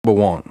Number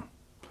 1.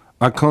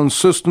 A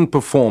consistent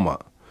performer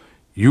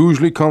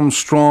usually comes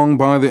strong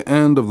by the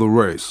end of the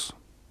race.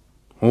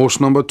 Horse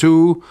number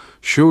 2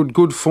 showed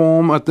good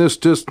form at this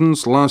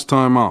distance last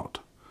time out.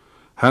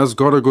 Has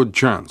got a good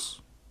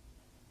chance.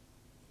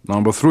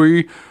 Number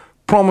 3,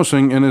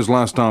 promising in his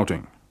last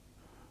outing,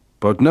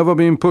 but never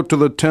been put to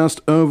the test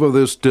over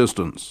this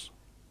distance.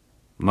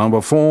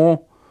 Number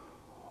 4,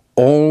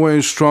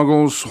 always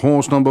struggles.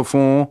 Horse number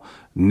 4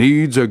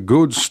 needs a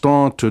good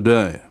start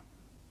today.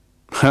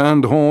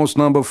 And horse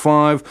number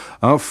 5,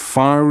 a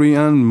fiery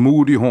and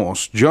moody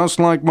horse, just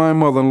like my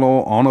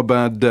mother-in-law on a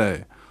bad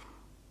day.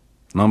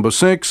 Number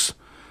 6,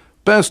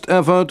 best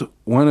effort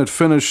when it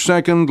finished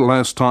second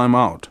last time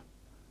out.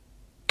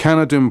 Can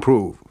it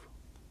improve?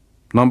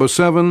 Number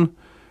 7,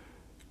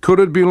 could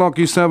it be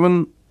lucky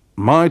 7?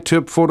 My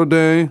tip for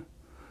today,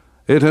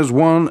 it has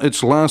won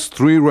its last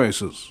 3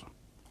 races.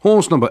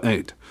 Horse number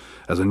 8,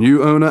 as a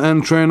new owner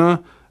and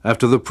trainer,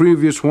 after the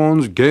previous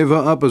ones gave her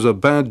up as a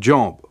bad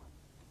job.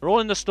 They're all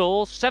in the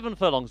stalls, 7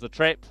 furlongs the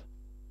trip,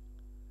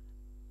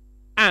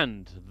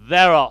 and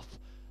they're off.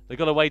 They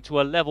got away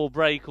to a level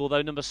break,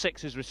 although number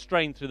 6 is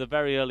restrained through the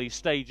very early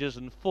stages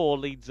and 4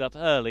 leads up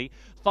early.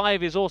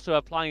 5 is also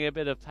applying a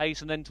bit of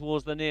pace, and then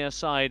towards the near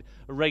side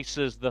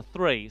races the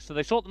 3. So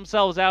they sort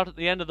themselves out at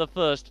the end of the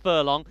first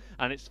furlong,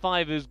 and it's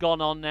 5 who's gone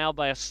on now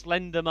by a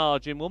slender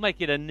margin. We'll make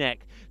it a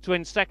neck. To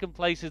in second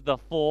place is the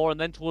 4, and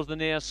then towards the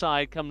near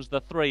side comes the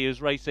 3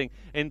 who's racing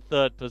in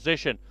third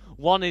position.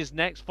 1 is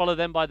next, followed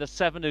then by the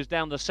 7 who's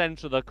down the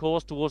centre of the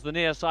course. Towards the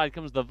near side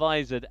comes the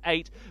visored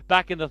 8.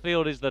 Back in the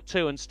field is the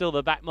 2, and still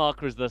the back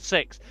marker is the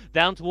 6.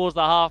 Down towards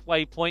the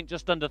halfway point,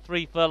 just under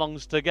 3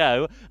 furlongs to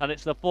go, and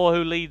it's the 4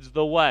 who leads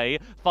the way.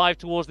 5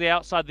 towards the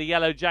outside, the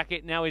yellow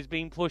jacket now is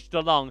being pushed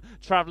along.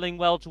 Travelling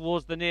well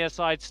towards the near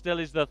side still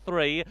is the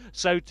 3,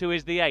 so too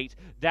is the 8.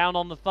 Down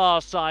on the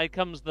far side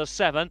comes the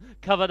 7,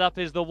 covered up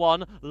is the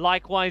 1,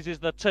 likewise is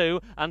the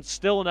 2, and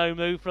still no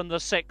move from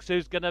the 6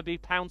 who's going to be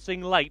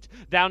pouncing late.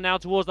 Down now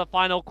towards the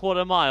final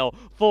quarter mile.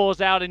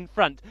 4's out in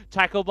front,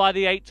 tackled by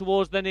the 8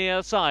 towards the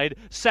near side.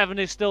 7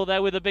 is still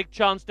there with a big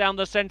chance down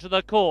the centre of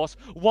the course.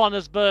 1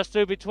 has burst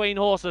through between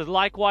horses,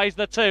 likewise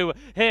the 2.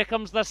 Here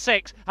comes the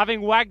 6,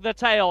 having wagged the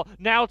tail,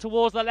 now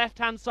towards the left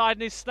hand side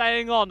and is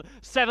staying on.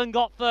 7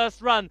 got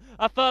first run,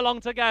 a furlong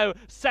to go.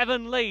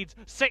 7 leads,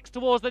 6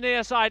 towards the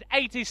near side.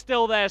 8 is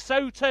still there,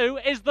 so too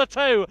is the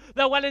 2.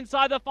 They're well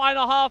inside the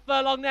final half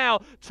furlong now.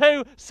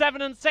 2,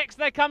 7 and 6,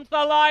 they come to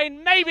the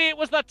line. Maybe it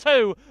was the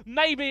 2,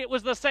 maybe it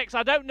was the 6,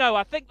 I don't know.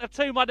 I think the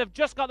 2 might have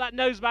just got that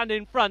noseband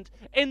in front.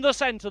 In the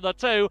centre, the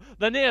 2,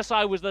 the near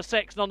side was the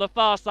 6, and on the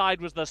far side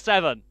was the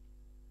 7.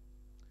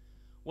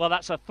 Well,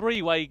 that's a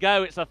 3-way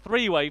go, it's a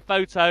 3-way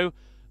photo.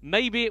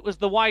 Maybe it was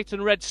the white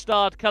and red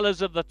starred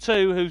colours of the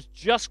 2 who's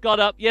just got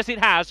up. Yes, it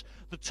has.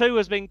 The 2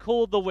 has been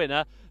called the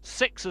winner.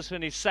 6 has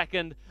finished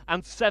second,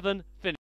 and 7